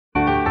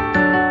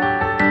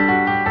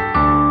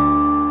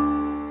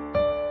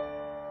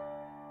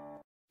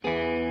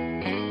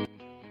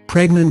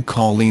Pregnant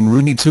Coleen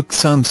Rooney took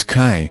sons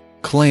Kai,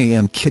 Klay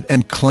and Kit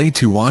and Klay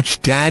to watch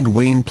dad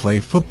Wayne play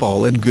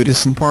football at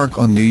Goodison Park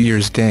on New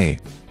Year's Day.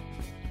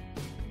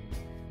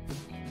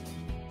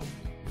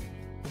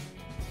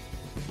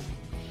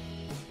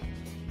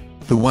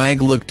 The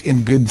WAG looked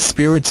in good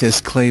spirits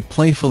as Klay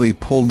playfully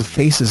pulled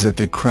faces at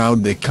the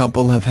crowd. The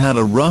couple have had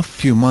a rough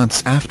few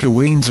months after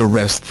Wayne's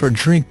arrest for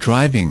drink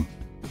driving.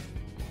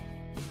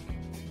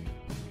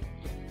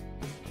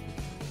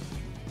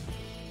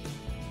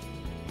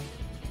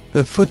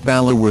 The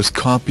footballer was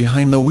caught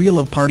behind the wheel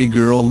of party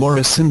girl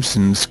Laura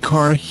Simpson's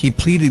car. He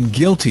pleaded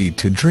guilty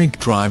to drink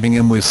driving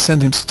and was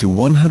sentenced to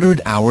 100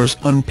 hours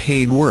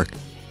unpaid work.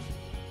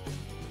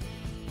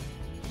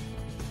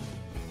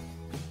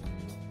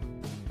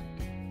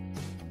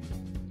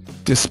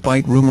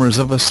 Despite rumours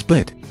of a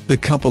split, the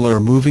couple are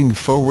moving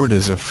forward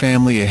as a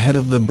family ahead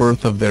of the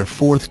birth of their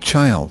fourth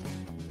child.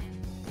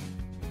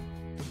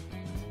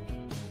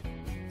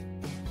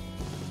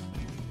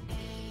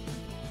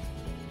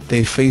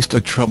 They faced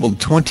a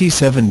troubled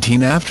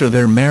 2017 after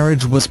their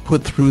marriage was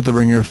put through the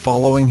ringer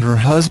following her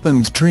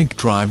husband's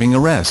drink-driving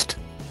arrest.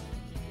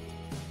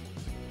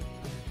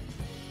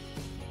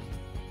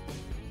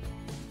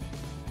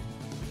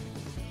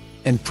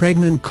 And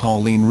pregnant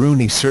Coleen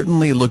Rooney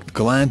certainly looked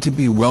glad to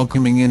be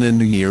welcoming in a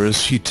new year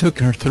as she took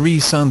her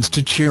three sons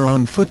to cheer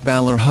on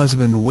footballer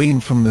husband Wayne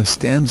from the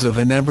stands of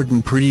an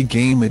Everton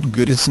pre-game at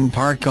Goodison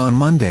Park on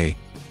Monday.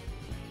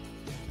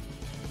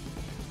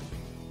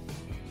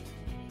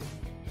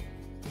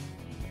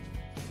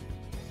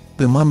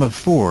 The mum of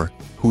four,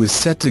 who is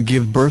set to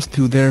give birth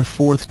to their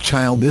fourth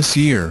child this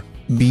year,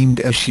 beamed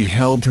as she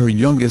held her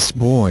youngest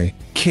boy,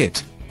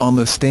 Kit, on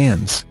the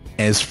stands,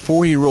 as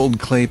 4-year-old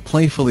Klay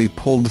playfully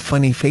pulled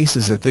funny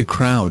faces at the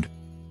crowd.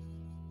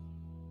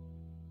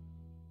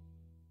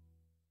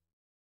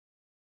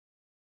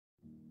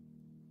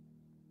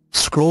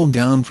 Scroll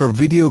down for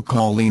video.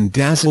 Coleen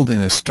dazzled in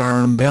a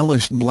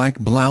star-embellished black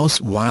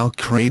blouse while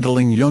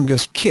cradling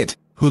youngest Kit,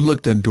 who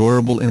looked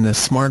adorable in a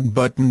smart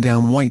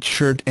button-down white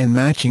shirt and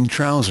matching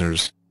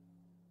trousers.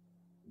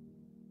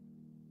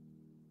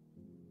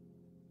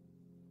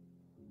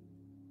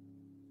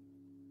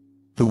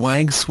 The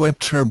WAG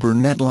swept her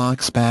brunette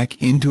locks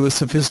back into a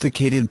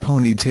sophisticated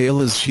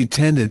ponytail as she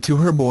tended to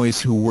her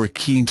boys, who were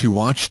keen to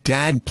watch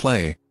dad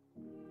play.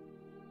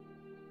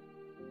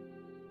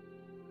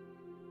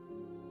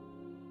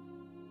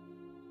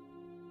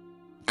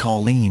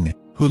 Coleen,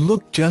 who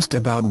looked just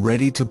about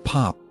ready to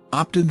pop,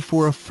 opted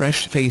for a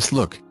fresh face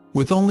look,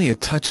 with only a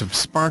touch of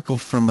sparkle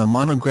from a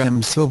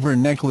monogrammed silver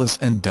necklace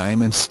and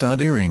diamond stud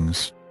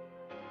earrings.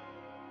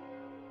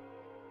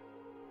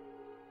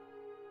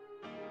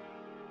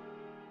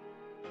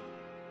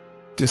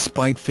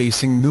 Despite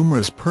facing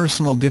numerous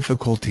personal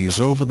difficulties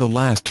over the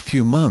last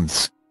few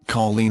months,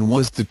 Coleen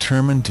was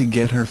determined to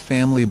get her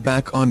family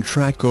back on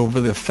track over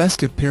the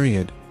festive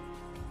period.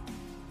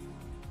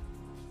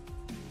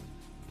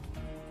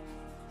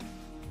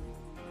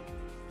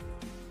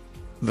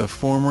 The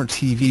former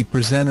TV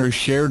presenter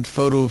shared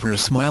photo of her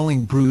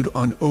smiling brood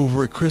on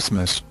over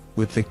Christmas,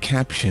 with the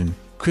caption,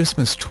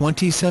 "Christmas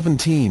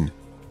 2017.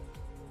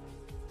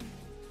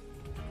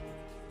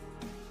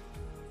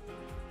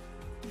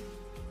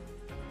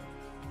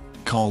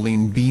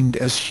 Coleen beamed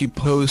as she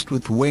posed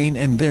with Wayne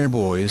and their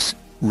boys,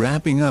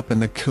 wrapping up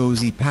in a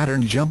cozy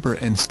patterned jumper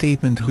and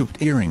statement hooped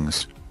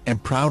earrings,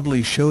 and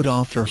proudly showed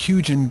off her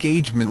huge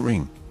engagement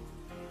ring.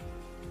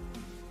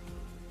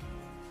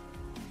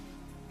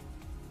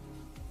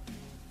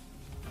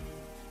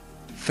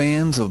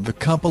 Fans of the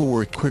couple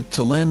were quick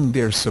to lend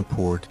their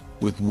support,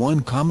 with one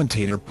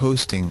commentator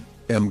posting,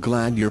 "I'm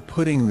glad you're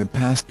putting the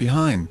past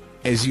behind,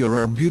 as you're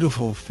our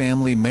beautiful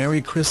family. Merry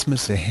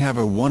Christmas and have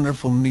a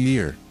wonderful New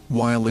Year,"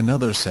 while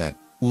another said,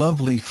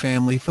 "Lovely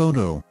family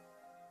photo."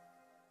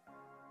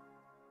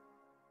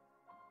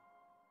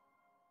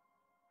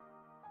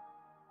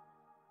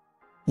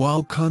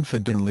 While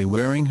confidently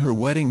wearing her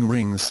wedding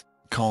rings,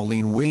 Coleen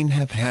and Wayne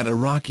have had a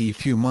rocky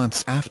few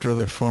months after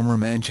the former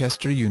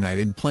Manchester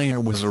United player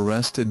was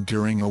arrested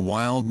during a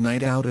wild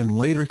night out and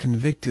later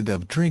convicted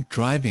of drink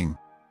driving.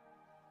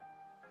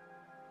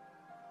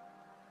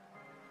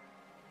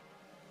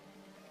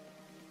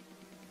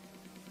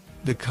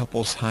 The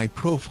couple's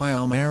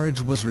high-profile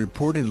marriage was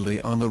reportedly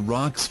on the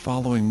rocks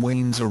following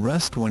Wayne's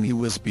arrest when he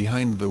was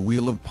behind the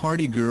wheel of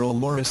party girl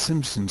Laura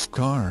Simpson's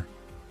car.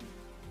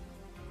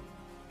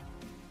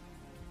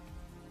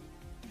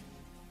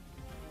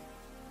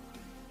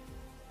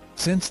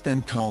 Since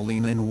then,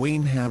 Coleen and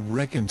Wayne have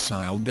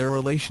reconciled their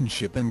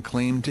relationship and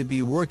claim to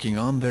be working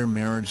on their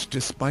marriage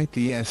despite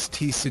the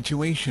ST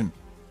situation.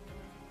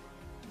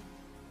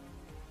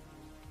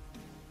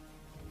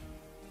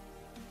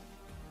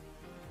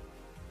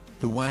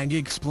 The WAG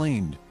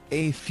explained,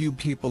 "A few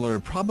people are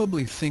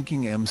probably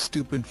thinking I'm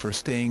stupid for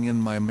staying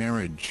in my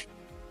marriage.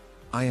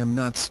 I am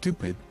not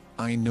stupid.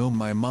 I know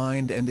my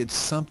mind and it's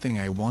something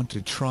I want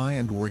to try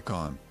and work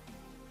on.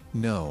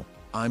 No,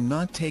 I'm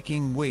not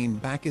taking Wayne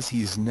back as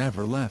he's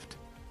never left."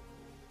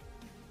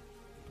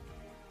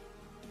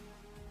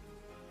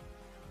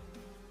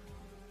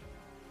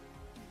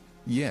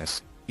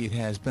 Yes, it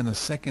has been a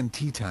second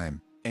tea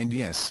time, and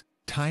yes,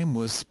 time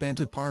was spent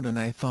apart and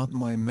I thought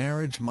my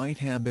marriage might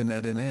have been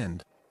at an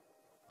end.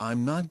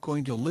 I'm not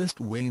going to list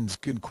Wayne's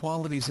good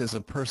qualities as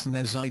a person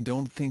as I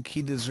don't think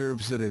he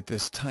deserves it at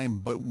this time,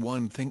 but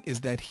one thing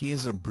is that he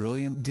is a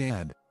brilliant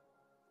dad.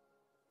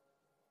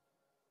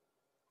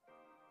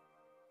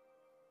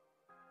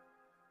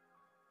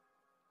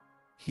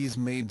 He's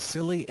made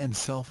silly and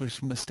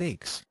selfish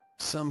mistakes,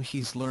 some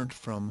he's learnt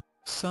from,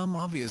 some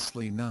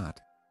obviously not.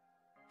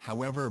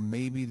 However,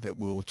 maybe that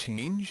will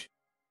change?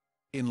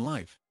 In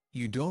life,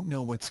 you don't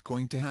know what's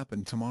going to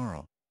happen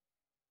tomorrow.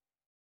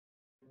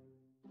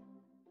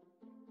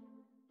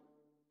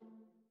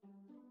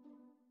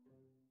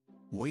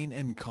 Wayne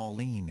and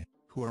Coleen,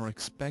 who are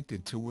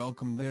expected to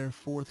welcome their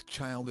fourth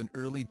child in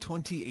early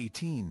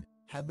 2018,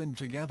 have been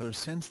together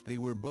since they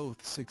were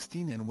both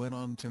 16 and went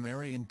on to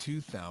marry in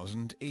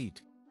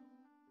 2008.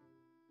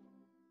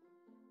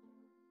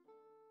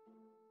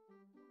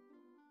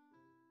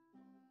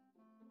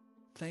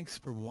 Thanks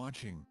for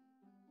watching.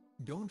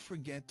 Don't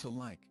forget to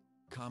like,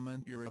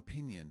 comment your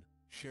opinion,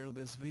 share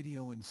this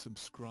video and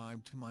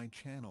subscribe to my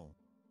channel.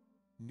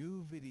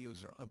 New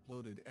videos are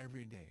uploaded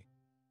every day.